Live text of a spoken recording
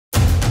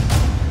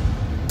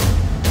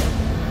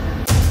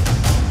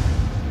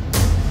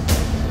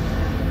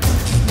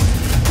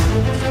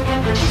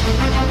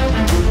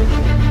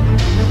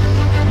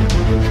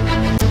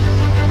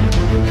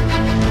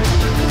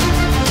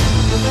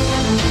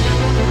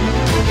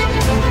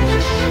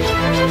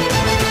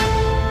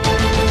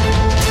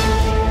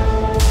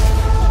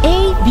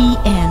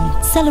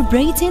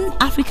celebrating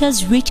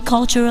Africa's rich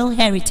cultural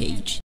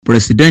heritage.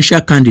 Presidential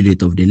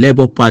candidate of the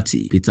Labour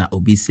Party, Peter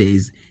Obi,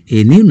 says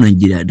a new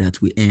Nigeria that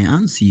will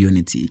enhance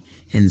unity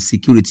and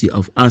security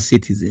of our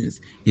citizens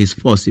is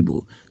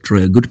possible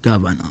through a good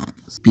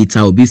governance. Peter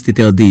Obi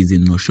stated this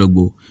in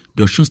Osogbo,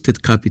 the Osun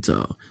State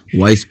capital,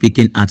 while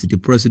speaking at the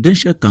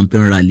presidential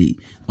campaign rally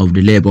of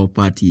the Labour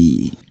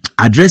Party.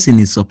 Addressing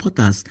his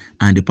supporters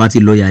and the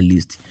party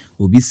loyalists,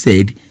 Obi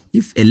said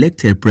if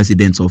elected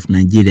president of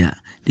Nigeria,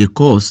 the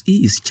cause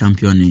he is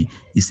championing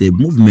is a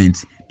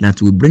movement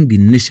that will bring the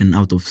nation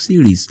out of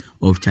series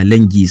of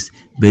challenges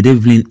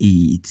bedeviling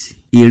it.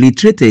 He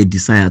reiterated a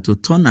desire to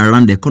turn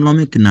around the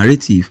economic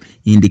narrative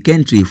in the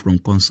country from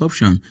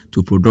consumption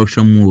to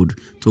production mode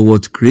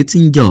towards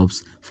creating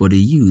jobs for the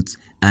youth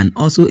and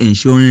also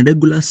ensuring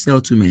regular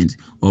settlement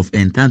of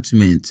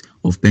entitlement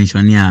of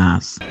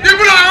pensioners. People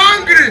are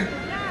hungry.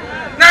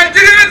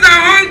 Nigerians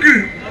are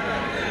hungry.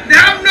 They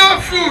have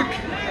no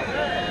food.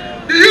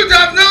 The youth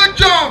have no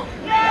job.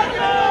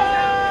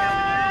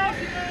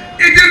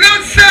 It is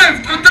not safe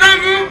to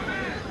travel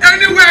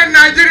anywhere in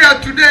Nigeria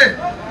today.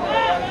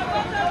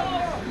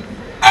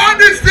 All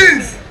these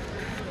things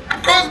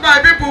are caused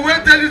by people who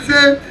tell you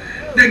say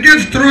they get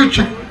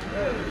structure.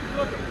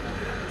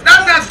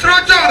 That's a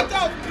structure.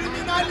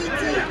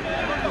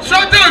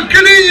 Structure of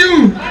killing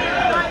you.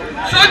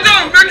 Structure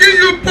of making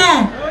you poor.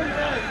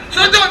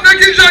 Structure of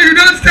making sure you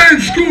don't stay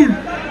in school.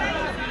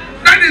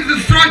 That is the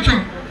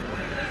structure.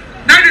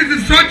 That is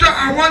the structure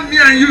I want me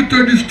and you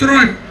to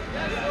destroy.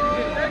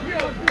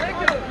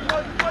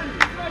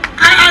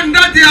 And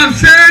that you have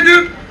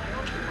said,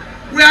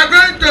 we are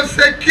going to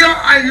secure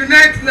and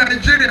unite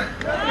Nigeria.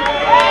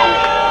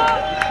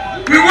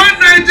 We want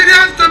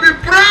Nigerians to be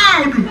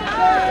proud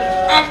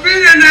of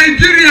being a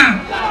Nigerian.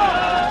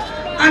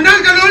 And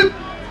that's going to,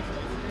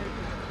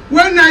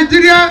 when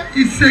Nigeria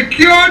is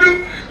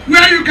secured,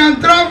 where you can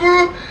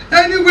travel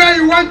anywhere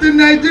you want in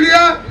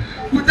Nigeria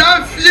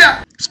without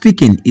fear.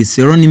 Speaking his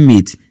running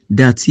mate,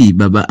 Dati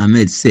Baba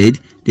Ahmed said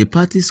the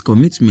party's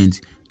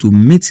commitment to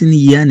meeting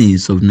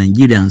yearnings of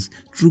Nigerians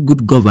through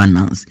good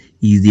governance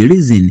is the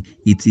reason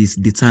it is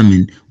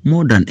determined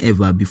more than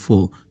ever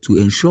before to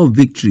ensure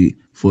victory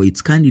for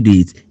its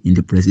candidate in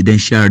the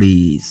presidential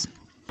race.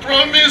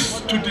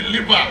 Promise to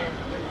deliver.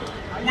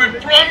 We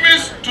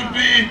promise to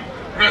be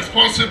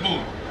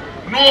responsible.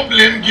 No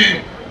blame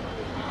game.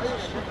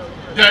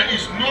 There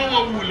is no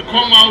one who will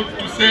come out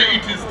to say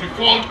it is the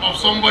fault of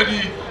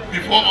somebody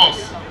before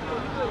us.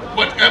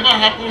 Whatever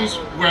happens,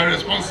 we are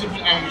responsible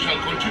and we shall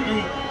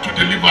continue to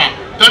deliver.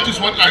 That is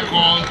what I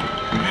call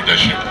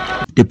leadership.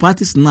 The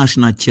party's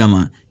national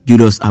chairman,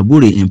 Julius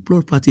Abure,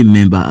 implored party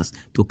members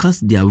to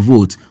cast their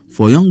vote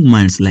for young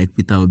minds like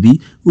Peter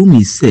Obi, whom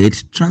he said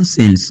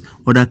transcends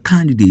other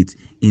candidates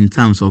in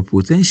terms of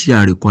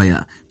potential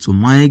required to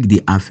manage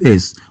the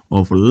affairs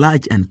of a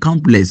large and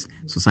complex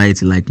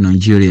society like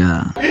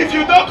Nigeria. If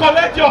you don't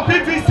collect your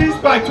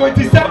PVCs by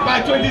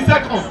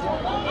 22nd,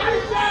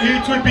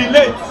 it will be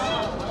late.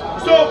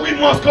 So we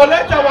must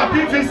collect our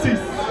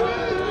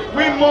PVCs.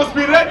 We must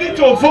be ready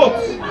to vote.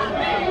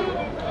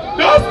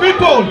 Those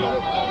people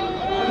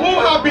who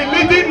have been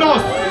leading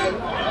us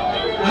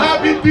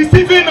have been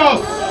deceiving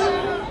us.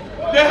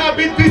 They have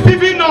been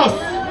deceiving us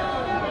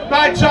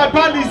by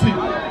tribalism,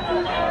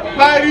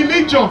 by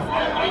religion,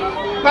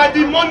 by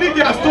the money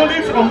they are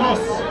stealing from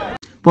us.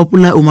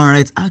 Popular human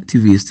rights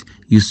activist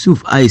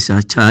Yusuf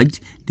Aisha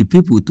charged the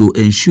people to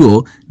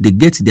ensure they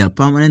get their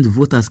permanent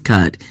voters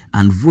card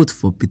and vote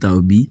for Peter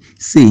Obi,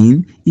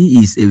 saying he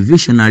is a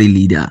visionary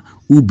leader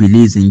who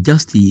believes in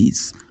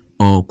justice.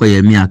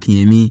 Okoyemi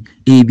Akinyemi,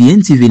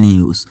 Abntv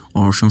News,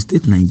 Osun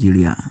State,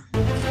 Nigeria.